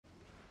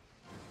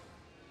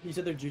You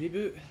said they're Judy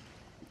boot?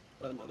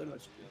 Oh, no, they're not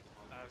Judy.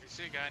 If you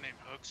see a guy named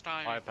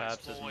Hookstime, Five he plays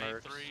paps is full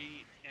Mercs.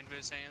 A3 into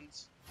his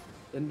hands.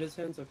 In his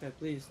hands? Okay,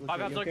 please. Look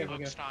Five at paps looking.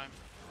 Hookstime.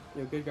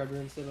 Yo, good guard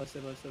room. Stay low.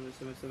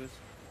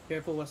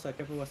 Careful west side,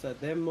 careful west side.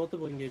 They have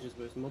multiple engages,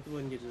 boys. Multiple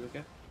engages,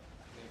 okay?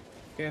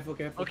 Careful.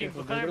 Looking,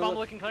 clear bomb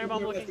looking.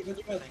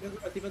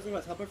 Defense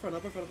west. Help our front.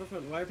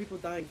 Why are people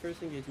dying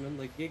first engagement?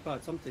 Like, gig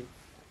pot, something.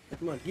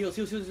 Come on, heals.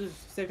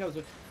 Save cows.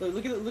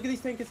 Look at these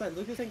tank inside.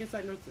 Look at this tank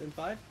inside north in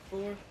 5,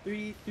 4,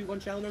 3, 2, 1.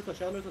 Shallow northwest.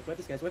 Wipe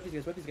these guys.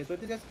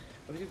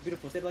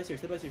 Beautiful. Stabilize here.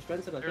 Stabilize.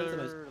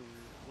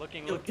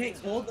 Looking. Yo,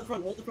 tanks, hold the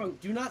front.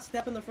 Do not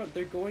step in the front.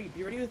 They're going.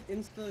 Be ready with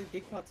insta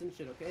gig pots and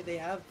shit, okay? They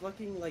have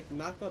fucking like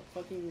knock up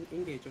fucking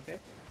engage, okay?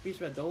 Be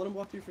spread. Don't let them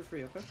walk through for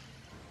free, okay?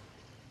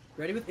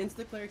 Ready with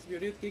insta clerics. Be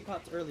ready with gig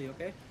pots early,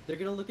 okay? They're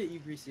gonna look at you,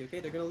 Greasy,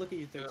 okay? They're gonna look at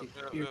you, 13.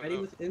 Be ready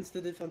with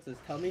insta defenses.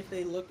 Tell me if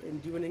they look and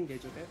do an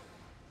engage, okay?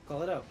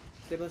 Call it out.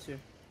 Stabilize here.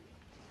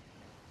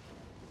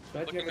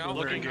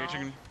 Looking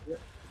engaging.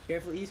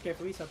 Careful east,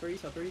 upper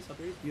east.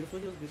 Beautiful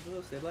heals.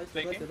 Stabilize.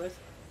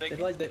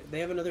 They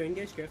have another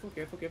engage. Careful.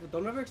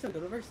 Don't overextend.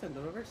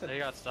 They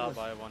got stopped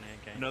by one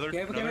hand cane.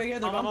 Careful.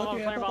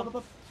 They're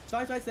bomb.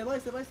 Stabilize.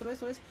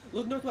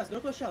 Look northwest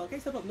shallow. Okay,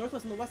 step up.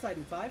 Northwest on the west side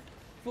in 5,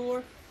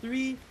 4,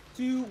 3,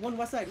 2, 1.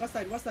 West side. Wipe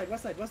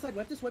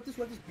this.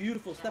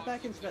 Beautiful. Step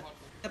back and spread.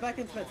 Yeah.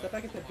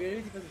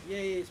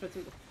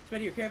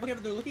 Spread here. Careful.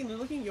 They're looking.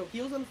 Yo,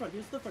 heals on the front.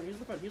 Heals the front.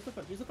 Defense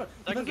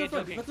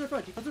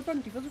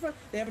front.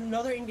 They have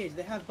another engage.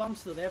 They have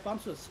bombs still.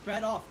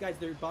 Spread off, guys.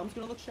 Their bomb's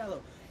gonna look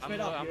shallow. Spread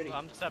off.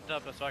 I'm stepped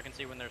up so I can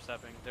see when they're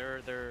stepping.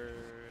 They're.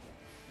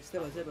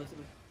 Stabilize.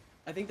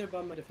 I think their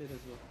bomb might have hit as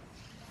well.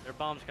 Their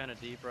bomb's kind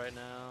of deep right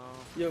now.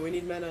 Yo, we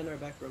need mana on our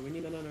back, bro. We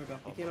can't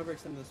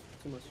overextend this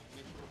too much.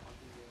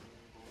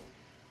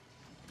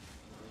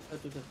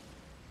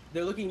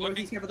 They're looking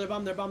northeast. Careful, their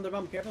bomb.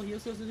 Careful,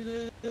 heals.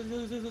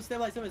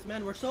 Stabilize.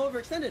 Man, we're so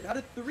overextended. How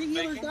did 3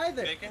 healers die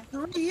there?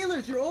 3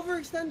 healers, you're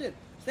overextended.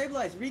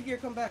 Stabilize. Regear,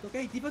 come back,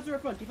 okay? Defense to our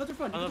front.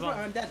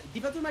 I'm dead.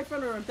 Defense to my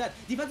front or I'm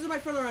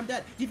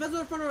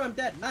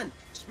dead. Man,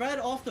 spread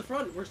off the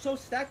front. We're so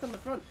stacked on the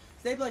front.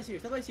 Stabilize here.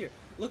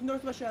 Look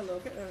northwest shallow,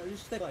 okay?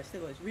 Just stabilize.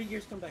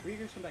 Regears come back.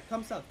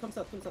 Come south.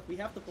 We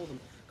have to pull them.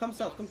 Come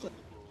south.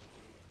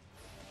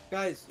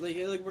 Guys,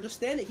 like we're just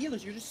standing.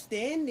 Healers, you're just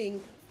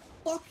standing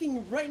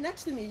fucking right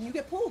next to me and you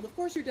get pulled. Of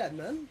course you're dead,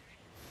 man.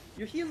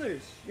 You're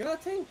healers. You're not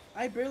a tank.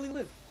 I barely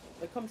live.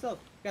 Like, come south.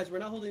 Guys, we're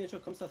not holding the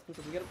choke. Come south. We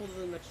gotta pull to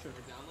the next choke.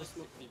 We're down like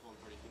 6 people and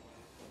 30 people.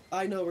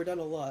 I know, we're down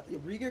a lot. Yo,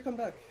 Regear, come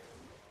back.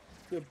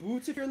 Your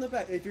boots if you're in the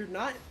back. If you're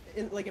not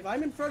in, like, if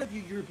I'm in front of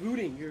you, you're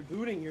booting,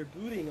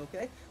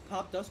 okay?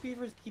 Pop Dusk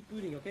Weavers, keep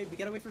booting, okay? We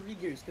gotta wait for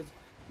Regears, because,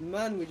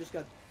 man, we just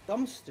got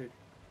dumpstered.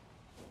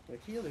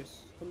 Like,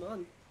 healers, come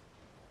on.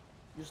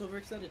 You're so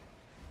overextended.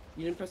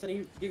 You didn't press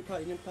any gig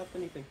pot, you didn't pop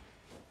anything.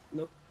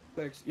 Nope.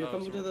 Clerics, you're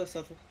coming to the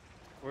south.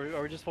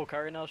 Are we just full cut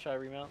right now? Should I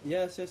remount?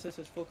 Yes,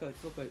 full cut.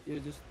 Yeah,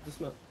 just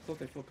dismount. Full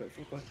cut.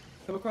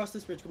 Come across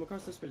this bridge.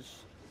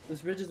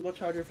 This bridge is much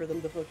harder for them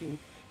to fucking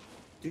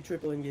do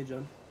triple engage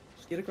on.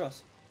 Just get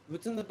across.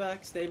 Boots in the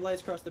back,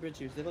 stabilize across the bridge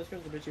here. If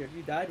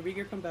you died,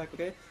 Regear, come back,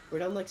 okay? We're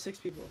down like 6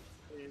 people.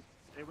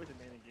 Stay with the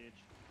main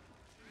engage.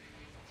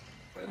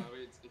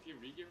 If you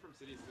regear from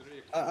city, it's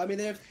literally I mean,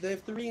 they have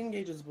 3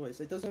 engages, boys.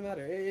 It doesn't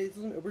matter.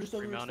 We're just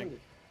overextended.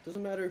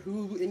 Doesn't matter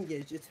who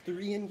engaged. It's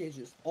 3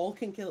 engages. All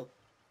can kill.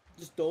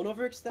 Just don't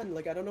overextend.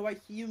 Like, I don't know why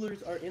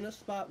healers are in a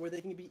spot where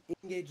they can be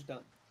engaged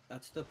on.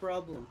 That's the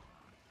problem.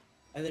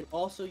 And then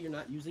also, you're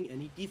not using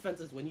any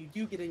defenses when you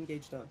do get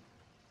engaged on.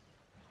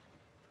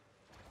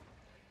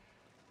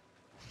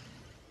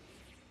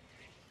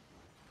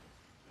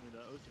 I mean, the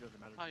OC doesn't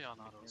matter. How y'all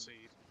not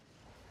OC?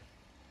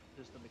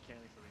 Just the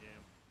mechanics of the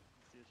game.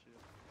 That's the issue.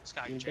 This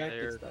guy can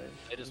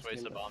They just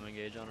wasted bomb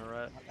engage on a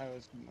rat. I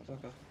was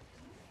fuck off.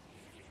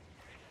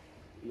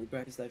 We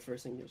practice that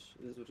first English.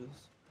 It is what it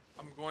is.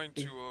 I'm going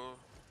to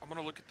I'm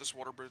gonna look at this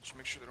water bridge,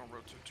 make sure they don't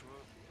rotate to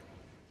it.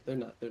 They're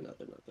not.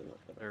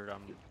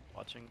 I'm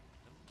watching.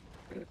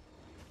 So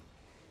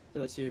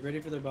let's see, ready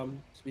for their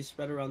bomb. Just be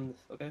spread around this,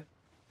 okay?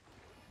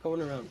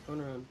 Going around.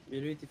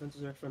 Your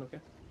defenses are up front, okay?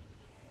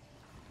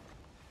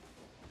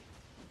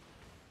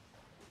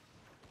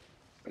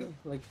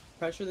 Like,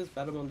 pressure this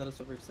battle bomb that is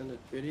overextended.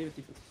 Ready with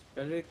defenses.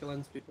 Ready to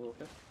cleanse people,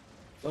 okay?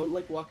 Don't,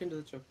 like, walk into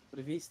the choke. But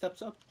if he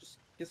steps up, just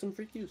get some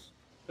free Qs.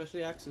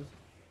 Especially axes.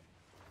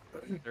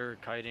 They're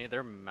kiting,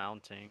 they're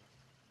mounting.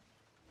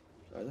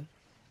 Are they?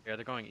 Yeah,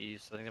 they're going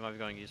east. I think they might be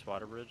going east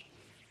water bridge.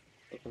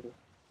 Okay.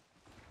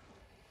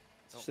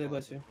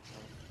 Stabilize here.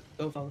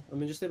 Don't follow. I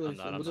mean, just stabilize.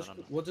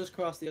 We'll just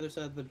cross the other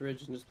side of the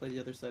bridge and just play the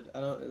other side. I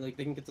don't, like,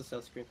 they can get the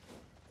south screen.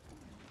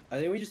 I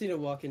think we just need to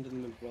walk into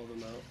them and brawl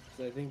them out.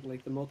 So I think,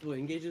 like, the multiple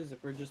engages,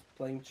 if we're just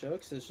playing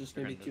chokes, it's just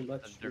gonna be too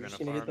much. They're gonna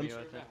farm you,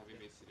 I think.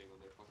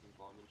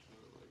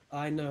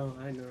 I know.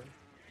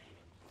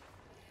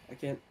 I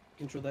can't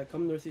control that.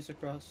 Come northeast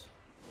across.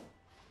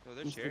 Oh,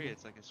 their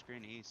chariot's like a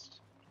screen east.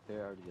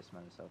 They're already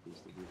dismounted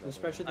southeast.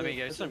 I mean,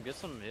 get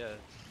some, yeah.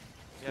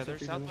 Yeah, they're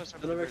southwest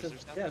of the Another bridge. They're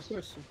direction. Yeah,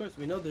 southwest. of course.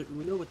 We know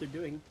what they're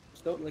doing.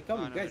 Just don't like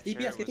come, Oh, no, guys. the DPS,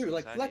 chariot get was through.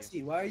 Like inside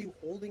Flexi, why are you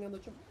holding on the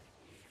jump?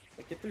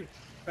 Like get through.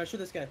 Pressure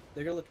this guy.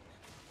 They're gonna look.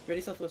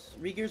 Ready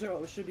southwest.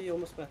 Regears should be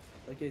almost back.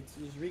 Like it's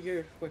just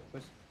regear quick,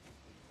 boys.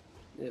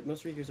 Yeah,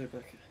 most regears are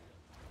back.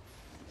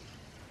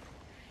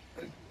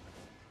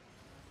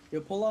 Yo,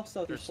 pull off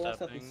south. They're Pull off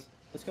south. stepping.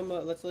 Let's come.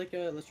 Let's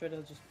try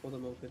to just pull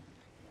them open.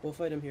 We'll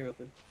fight them here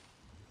open.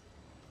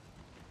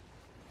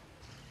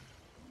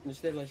 Just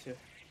stabilize here.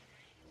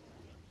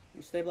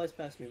 Stabilize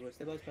past me, boys.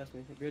 Stabilize past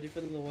me. Be ready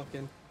for them to walk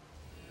in.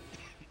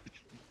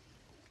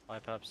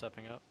 IPAP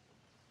stepping up.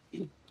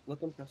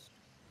 Let them press.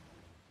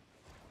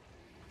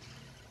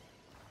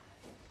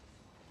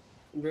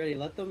 Ready.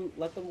 Let them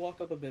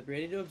walk up a bit.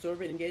 Ready to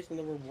absorb it, engage, and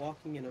then we're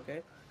walking in.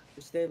 Okay.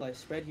 Just stabilize.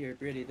 Spread here.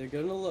 Ready. They're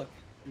gonna look.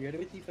 Be ready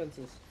with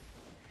defenses,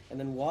 and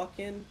then walk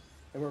in.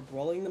 And we're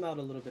brawling them out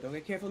a little bit.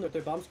 Okay, careful north.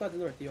 Their bomb squad's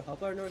north. Yo,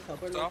 help our north.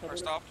 Help our north. Stop, Help or our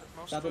stop. north.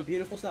 Most Stop of them. it.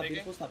 Beautiful stop. Taking.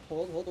 Beautiful stop.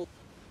 Hold.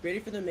 Ready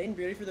for their main.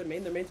 Ready for their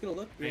main. Their main's gonna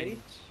look. Ready.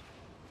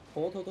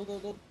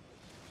 Hold.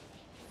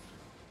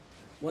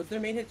 Once their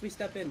main hits, we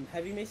step in.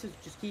 Heavy maces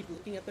just keep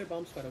looking at their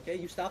bomb squad, okay?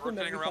 You stop We're them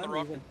getting every around the time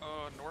rock. we win.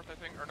 North, I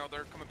think. Or no,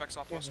 they're coming back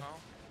southwest Yeah. now.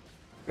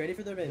 Ready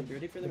for their main.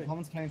 Ready for their The main.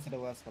 Commons playing to the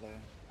west, by the way.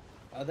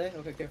 Are they?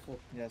 Okay, careful.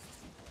 Yes,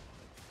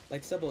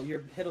 Like Sybil, you're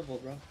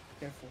hittable, bro.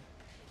 Careful.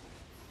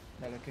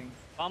 they're looking.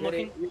 I'm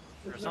Ready. looking.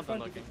 There's something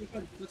looking.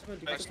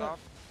 Back stop.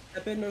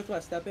 Step in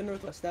northwest. Step in.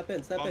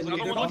 Another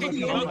You're one looking,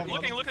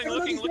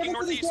 going- looking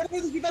northeast.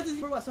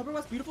 Upper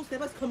west, beautiful.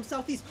 Stabilize. Come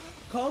southeast.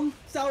 Come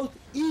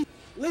southeast.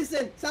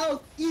 Listen,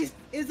 southeast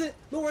isn't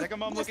north. Second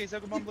bomb west. looking,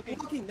 second bomb looking.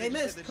 Walking. They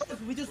They just missed. did, they just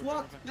Cuz we just did.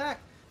 walked back.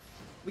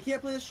 We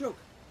can't play this stroke.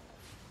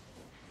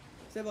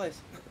 Stabilize.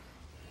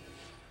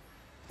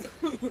 Party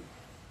 2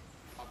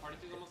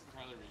 is almost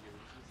entirely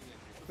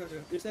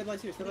regear. You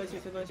stabilize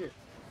here.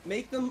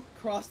 Make them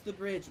cross the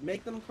bridge.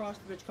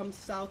 Come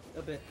south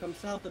a bit.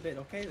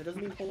 Okay? That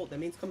doesn't mean hold. That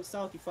means come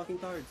south, you fucking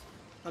cards.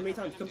 How many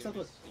times? Come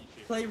southwest.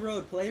 Play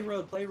road.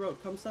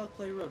 Come south,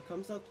 play road.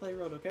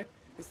 Okay?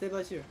 And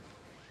stabilize here.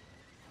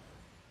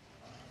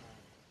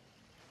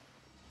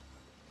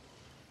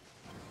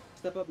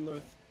 Step up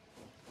north.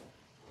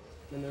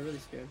 And they're really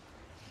scared.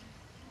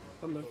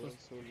 Come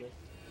northwest.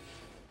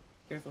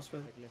 Careful,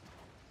 spread.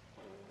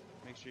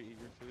 Make sure you eat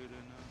your food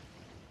and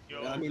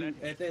Yo, I mean, let-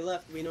 if they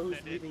left, we know who's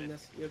let it- leaving let-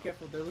 this. Yo,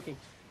 careful, they're looking.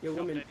 Yo,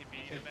 Don't women. let it be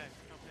in the back.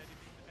 Don't let it be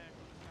in the back.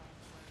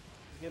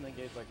 He's getting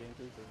engaged by game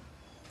 3 too.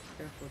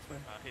 Careful, it's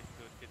fine. Hit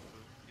good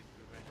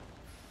right now.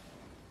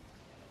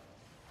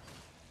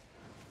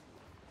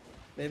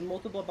 They have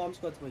multiple bomb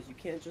squads, boys. You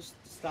can't just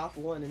stop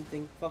one and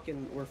think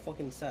we're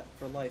fucking set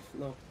for life.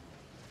 No.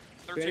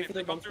 13, Ready if for they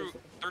their come bomb through,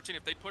 squads. 13,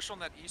 if they push on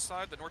that east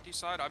side, the northeast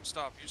side, I'm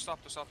stopped. You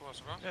stop the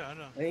southwest, okay? Yeah, I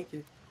know. Thank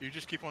you. You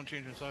just keep on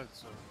changing sides,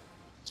 so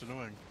it's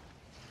annoying.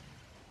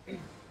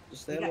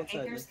 Just stay We on got one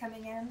side. anchors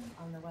coming in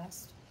on the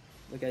west.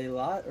 Like a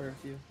lot or a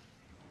few?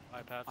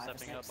 IPAP Five or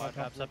stepping up. six.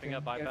 IPAP stepping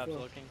up. IPAP's Careful.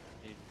 looking.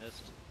 He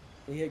missed.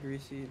 He hit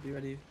greasy. Be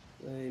ready.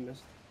 He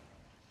missed.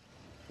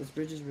 This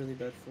bridge is really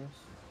bad for us.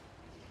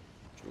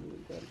 It's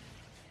really bad.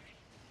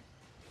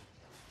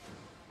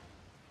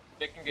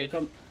 Yo,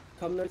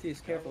 come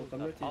northeast. Careful. Come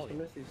northeast.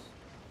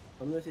 Boys.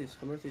 Come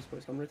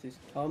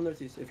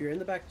northeast. If you're in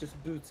the back,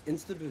 just boots.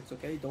 Insta boots.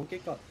 Okay. Don't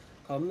get caught.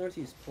 Come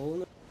northeast.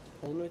 Pull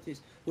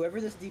northeast. Whoever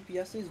this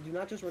DPS is, do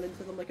not just run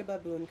into them like a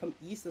baboon. Come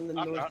east and then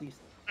I'm not. northeast.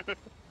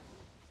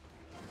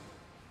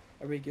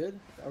 Are we good?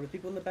 Are the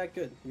people in the back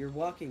good? You're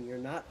walking. You're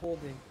not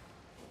holding.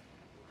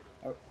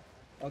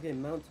 Okay,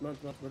 mount.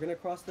 We're gonna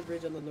cross the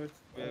bridge on the north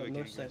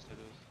north side.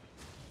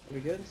 Are we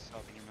good?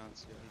 stopping your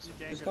mounts. Yeah, he's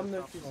Yeah. Just come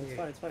northeast.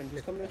 It's fine.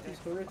 Just come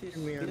northeast.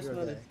 Get us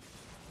mounted.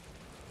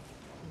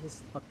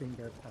 This fucking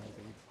dirt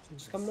pattern.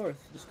 Just come north.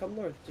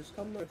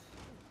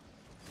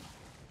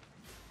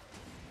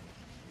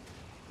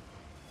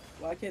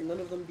 Why can't none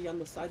of them be on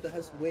the side that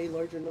has way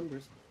larger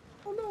numbers?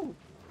 Oh no!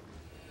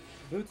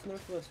 Boots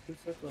northwest.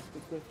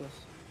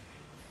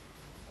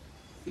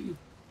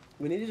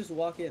 We need to just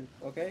walk in,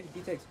 okay?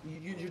 D-Tex,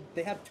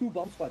 they have 2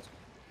 bomb squads.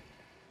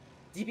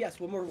 DPS,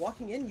 when we're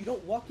walking in, you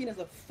don't walk in as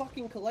a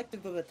fucking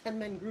collective of a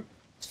 10-man group.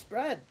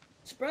 Spread!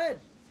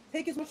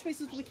 Take as much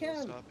space as we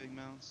can! Stopping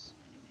mounts.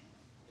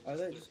 Are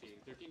they 13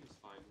 is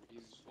fine.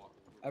 He's just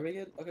walking. Are we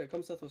good? Okay,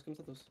 come southwest. They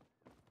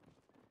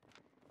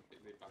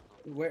back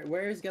off.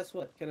 Where is guess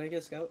what? Can I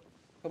get scout?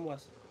 Come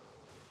west.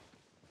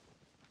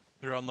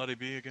 They're on Letty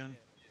B again.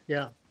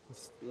 Yeah.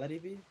 Let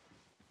it be?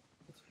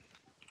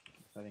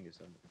 I think it's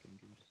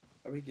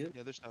Are we good?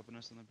 Yeah, they're stopping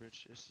us on the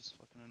bridge. It's just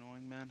fucking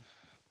annoying, man.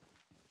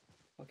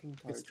 Fucking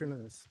It's hard.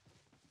 tremendous.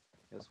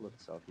 Let's look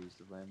southeast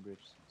of Land Bridge.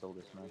 It's all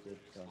dismounted,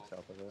 going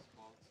south of it.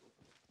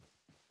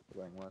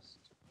 We're going west.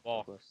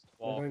 Walk. West.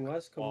 We're Walk. going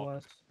west, come walk.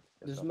 west.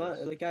 Yeah, There's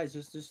southwest. like guys,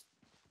 just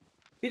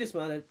be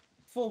dismounted.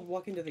 Full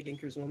walk into the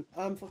gankers, man.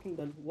 I'm fucking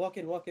done. Walk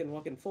in,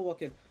 full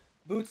walk in.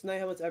 Boots, night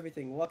helmets,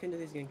 everything. Walk into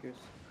these gankers.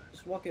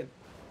 Just walk in.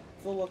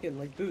 Full walk in,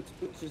 like boots,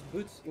 just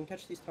boots and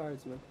catch these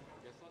tards, man.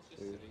 I guess that's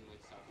just sitting like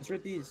south. Just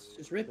rip these,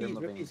 They're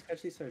moving.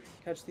 catch these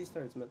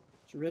tards, man.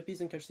 Just rip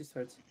these and catch these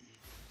tards.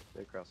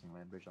 They're crossing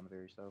Land Bridge on the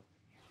very south.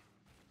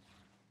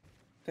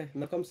 Okay,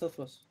 now come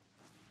southwest.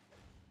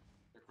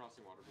 They're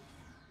crossing water bridge.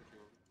 Pushing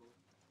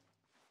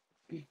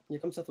over. Yeah,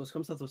 come southwest,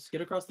 come southwest.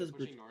 Get across this They're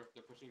bridge. pushing north.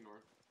 They're pushing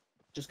north.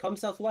 Just come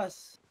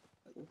southwest.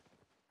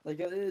 Like,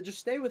 just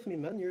stay with me,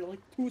 man. You're like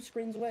 2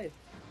 screens away.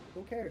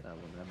 Don't care. That one,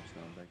 I'm just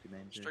going back to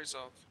main. Straight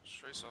south.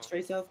 Straight south.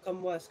 Straight south,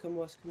 come west, come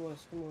west, come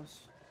west, come west.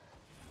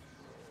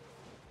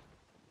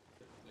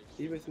 Like,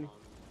 Be with me.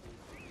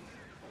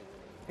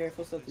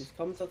 Careful southeast.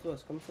 Come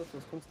southwest, come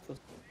southwest, come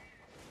southwest.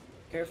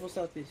 Careful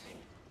southeast.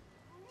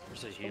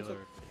 There's a healer.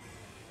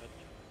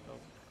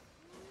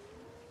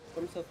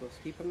 Come southwest.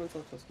 Keep coming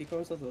southwest. Keep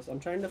coming southwest. I'm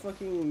trying to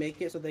fucking make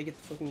it so they get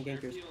the fucking They're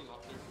gankers. peeling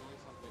off. They're going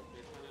something.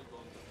 They're trying to go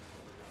on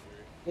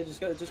the Yeah,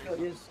 just go.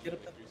 Yes, get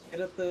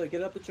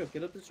up the choke.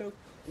 Get up the choke,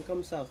 and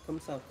come south. Come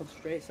south. Come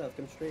straight south.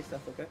 Come straight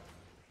south. Okay.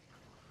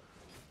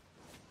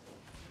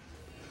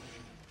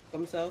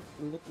 Come south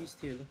and look east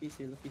here. Look east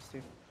here. Look east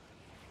here.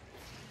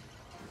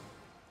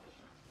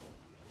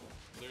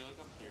 They're like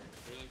up here.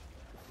 They're like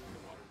doing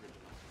the water bridge.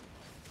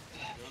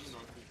 They're on the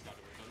northeast side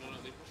of it.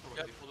 No, they pushed away.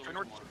 Yeah, They pulled try away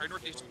north- from water try bridge.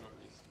 northeast. They're going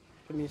northeast.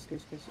 Come east, come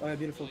east, come east. Oh yeah,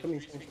 beautiful. They're Come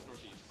like east. 3 Come east. streets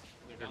northeast.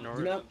 They're They're down north.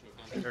 the Not- choke,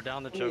 down They're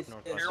down the Come choke east.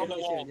 northwest. Care on the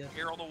Yeah. wall.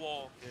 Care on the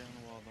wall. Care on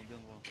the wall, don't be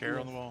on the wall. Care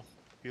on the wall.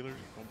 Healers,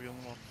 don't be on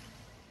the wall.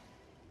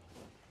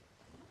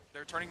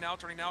 They're turning now.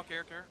 Turning now.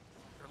 Care. They're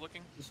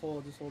looking. Just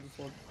hold. Just hold. Just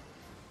hold.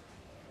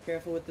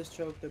 Careful with this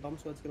choke. The bomb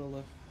squad's gonna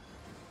look.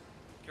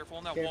 Careful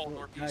on that wall Careful,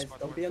 northeast. guys. By the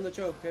Don't way. be on the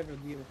choke. Careful.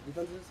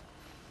 Defenses.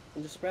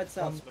 And just spread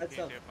south. Spread Looking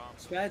south. at bomb.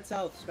 Spread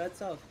south. Spread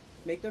south.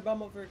 Make their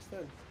bomb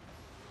overextend.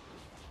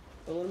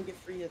 Don't let them get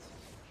free hits.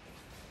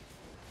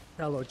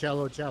 Jello.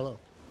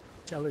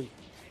 Jelly.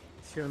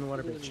 He's here on the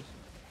water bridge.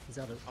 He's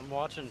out of. I'm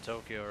watching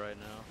Tokyo right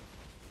now.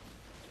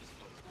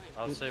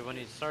 I'll say when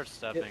he starts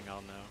stepping,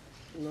 I'll know.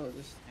 No,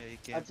 just Yeah, you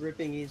stop can't.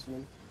 ripping ease,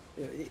 man.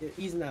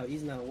 Ease now.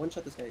 Ease now. One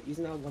shot this guy. Ease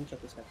now. One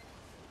shot this guy.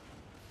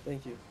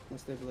 Thank you.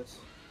 Mr. Bliss.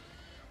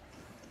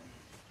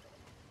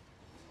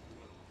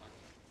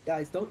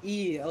 Guys, don't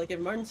E. Like, if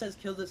Martin says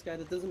kill this guy,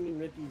 that doesn't mean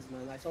rippies,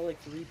 man. I saw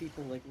like 3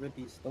 people like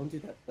rippies. Don't do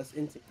that. That's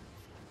insane.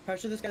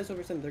 Pressure this guy's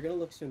over They're gonna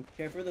look soon.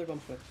 Care for their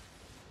bump squad.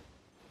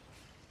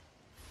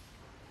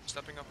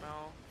 Stepping up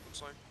now.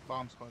 Looks like.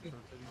 Bomb squad rotating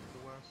to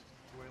the west.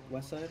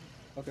 West side?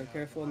 Okay,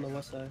 careful on the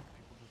west side.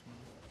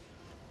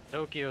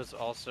 Tokyo's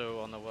also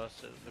on the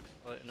west, it looks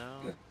like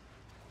now.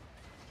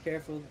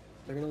 Careful.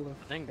 They're gonna look.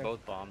 I think Careful.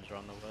 both bombs are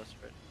on the west,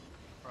 right?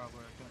 Probably,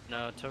 I think.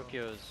 No,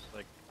 Tokyo's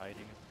like hiding.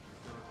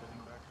 They're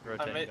rotating back.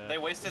 Rotating back. They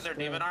wasted their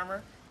Spread. demon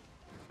armor.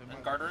 They And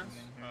might guard be runes?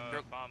 in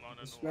here. Bomb on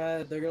the Just north.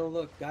 spread. They're gonna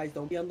look. Guys,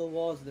 don't be on the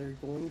walls. They're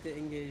going to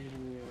engage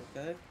in you,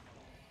 okay?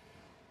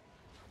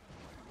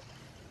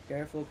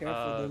 Careful.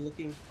 They're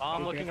looking. Bomb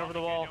Okay, looking careful. over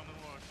the wall.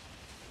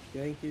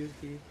 Thank you,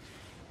 Key.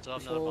 Still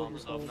have Just another hold, bomb,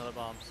 just still have hold. another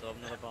bomb, still have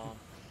another bomb.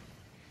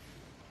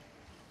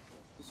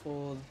 Just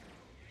hold.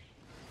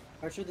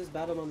 Archer, this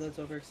battle mode that's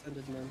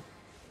overextended, man.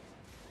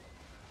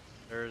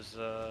 There's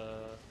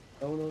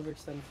Don't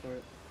overextend for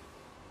it.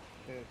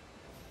 Okay.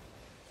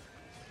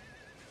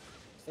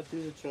 Step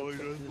through the choke.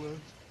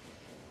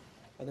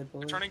 Are they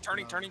pulling? Turning.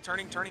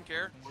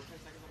 Care.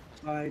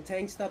 Alright,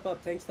 tank step up.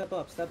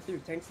 Step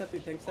through.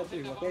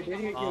 Okay,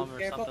 here, bomb or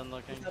careful. something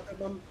looking.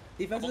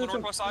 Defense On of the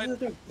the choke. northwest side.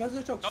 Defense of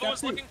the choke. Another Step one's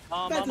through. looking.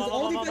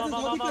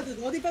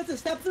 Defenses, all defenses.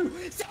 Step through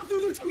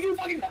the choke. You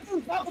fucking step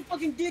through. Pop the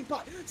fucking dig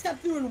pot. Step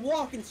through and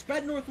walk and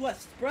spread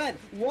northwest. Spread.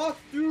 Walk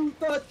through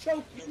the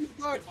choke. You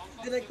guard.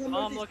 And then come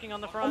Bomb northeast. looking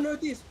on the Come front.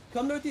 northeast.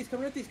 Come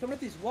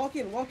northeast. Walk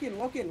in,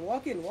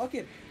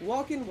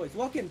 boys.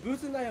 Walk in.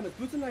 Boots and diamonds.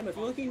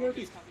 We're looking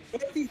northeast.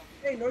 Northeast.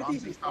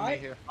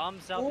 Right? Bomb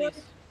southeast.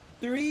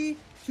 3,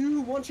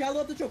 2, 1.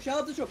 Shallow up the choke.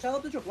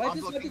 Wipe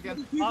this.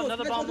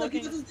 Another bomb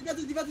looking.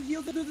 Defensive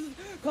heals.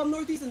 Come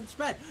northeast and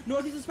spread.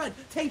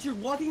 Tanks, you're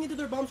walking into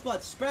their bomb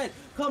squad. Spread.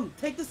 Come.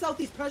 Take the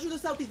southeast. Pressure the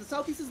southeast. The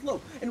southeast is low.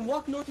 And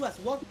walk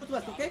northwest.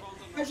 Okay?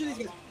 Pressure these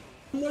guys.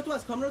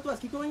 Come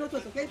northwest. Keep going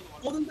northwest, okay?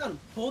 Hold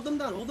them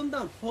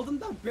down.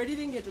 Ready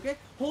to engage, okay?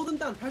 Hold them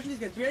down. Pressure these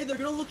guys. Ready? They're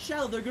gonna look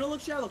shallow.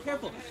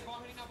 Careful.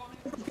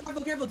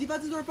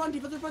 Defenses are front.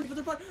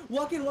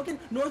 Walk in.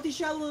 Northeast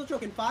shallow in the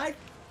choke. In 5,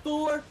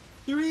 4,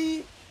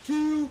 3,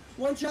 2,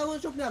 1. Shallow in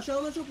the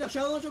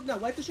choke now.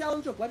 Wipe the shallow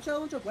in the choke.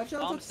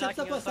 Bomb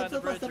stacking inside the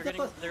bridge. They're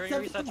getting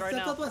resets right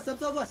now. Step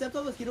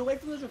southwest. Get away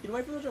from the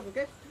choke,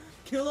 okay?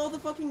 Kill all the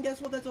fucking guess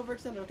what that's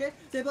overextended, okay?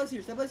 Stabilize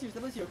here,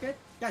 okay?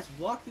 Guys,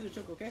 walk through the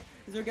choke, okay?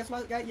 Is there a guess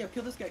what guy? Yeah,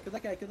 kill this guy, kill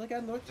that guy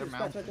north. They're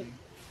mounting.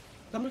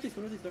 Come northeast,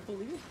 they're full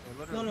leaving.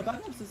 No, back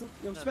up, system.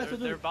 Yo,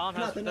 Their bomb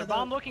has. Their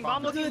bomb looking.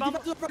 Bomb looking.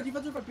 Defensive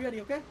front, be ready,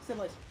 okay?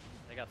 Stabilize.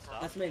 They got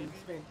stopped. That's main.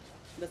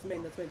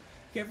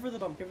 Careful for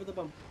the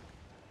bump.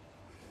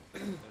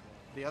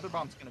 The other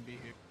bomb's gonna be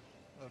here.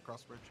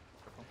 Cross bridge.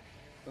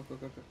 Careful.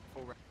 Go.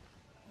 Full right.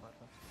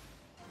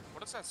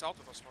 What is that south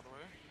of us, by the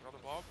way? Another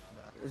blob?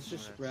 It's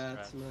just It's rats,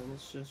 rats. man.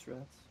 It's just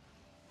rats.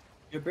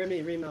 Yo,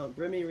 Brimmy, remount.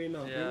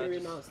 Yeah,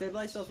 Remount.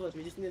 Stabilize southwest.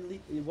 We just need to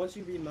leave. Once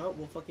you remount,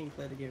 we'll fucking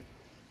play the game.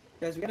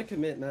 Guys, we gotta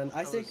commit, man.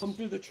 I say come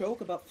through the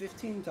choke about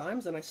 15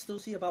 times, and I still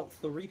see about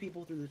 3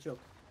 people through the choke.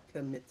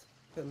 Commit.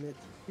 Commit.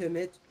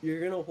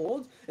 You're gonna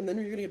hold, and then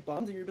you're gonna get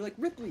bombed, and you're gonna be like,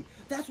 Ripley,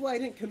 that's why I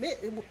didn't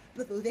commit.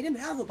 But they didn't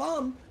have a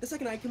bomb the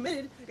second I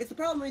committed. It's the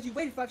problem is you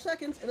waited 5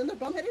 seconds, and then their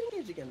bomb had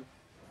engaged again.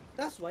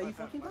 That's why you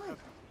fucking died.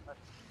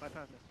 My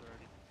path missed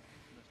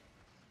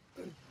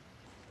already.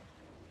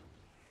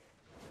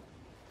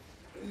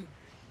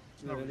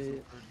 No Ready?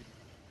 reason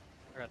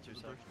I got 2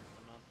 seconds.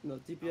 No,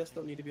 DPS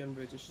don't need to be on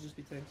bridge. It should just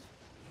be tanks.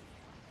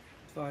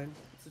 It's fine.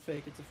 It's a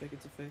fake. It's a fake.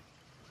 It's a fake.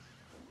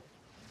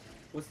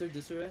 What's their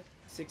disarray?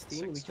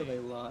 16? We killed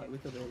a lot. We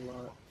killed a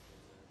lot.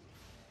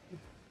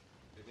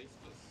 They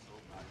split so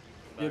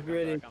bad. You're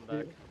ready. I'm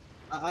back.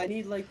 I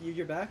need like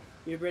you're back.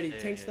 You're ready. Yeah,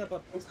 Tank yeah. step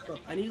up. Tank step up.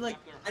 I need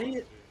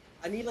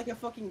like a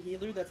fucking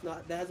healer that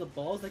has a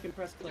balls that can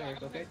press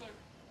cleric. Okay.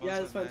 Yeah,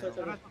 that's fine.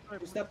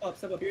 Step up.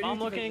 You're I'm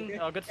looking.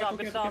 Good stop.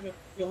 Good stop.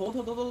 Yo,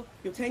 hold.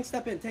 Yo, tank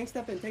step in. Ready?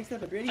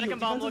 Yo, Second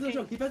bomb looking.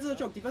 Defense of the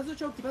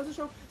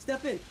choke.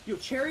 Step in. Yo,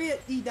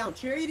 chariot E down.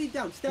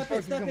 Step in.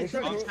 Defense,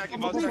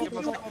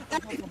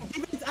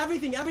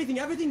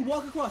 everything.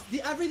 Walk across.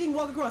 Everything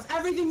walk across.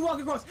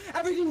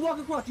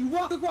 You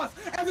walk across.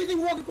 Everything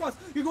walk across.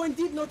 You're going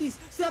deep northeast.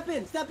 Step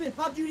in.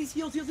 Pop duties.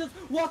 Heals.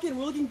 Walk in.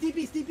 We're looking deep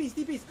east.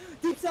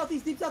 Deep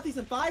southeast. In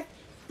 5,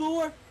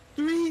 4,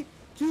 3,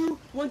 2,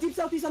 1. Deep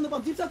southeast on the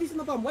bomb.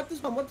 Wipe this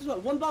bomb.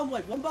 One bomb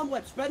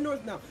wipe. Spread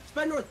north now.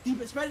 Spread north.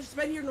 Deep. Spread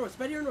here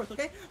north.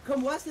 Okay.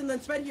 Come west and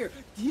then spread here.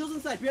 Heals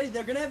inside. Ready?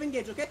 They're gonna have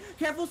engage. Okay.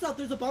 Careful south.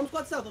 There's a bomb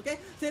squad south. Okay.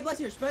 Stabilize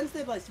here. Spread and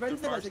stabilize.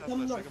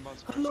 Come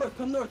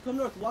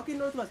north. Walk in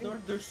northwest.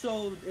 They're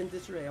so in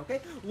disarray.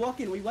 Okay. Walk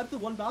in. We wiped the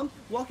one bomb.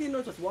 Walk in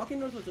northwest.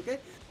 Okay.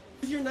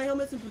 Use your night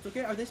helmets and boots.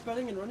 Okay. Are they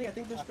spreading and running? I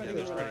think they're spreading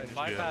and running.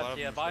 Bypass.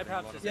 Yeah,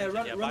 bypass. Yeah,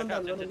 run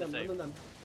them down.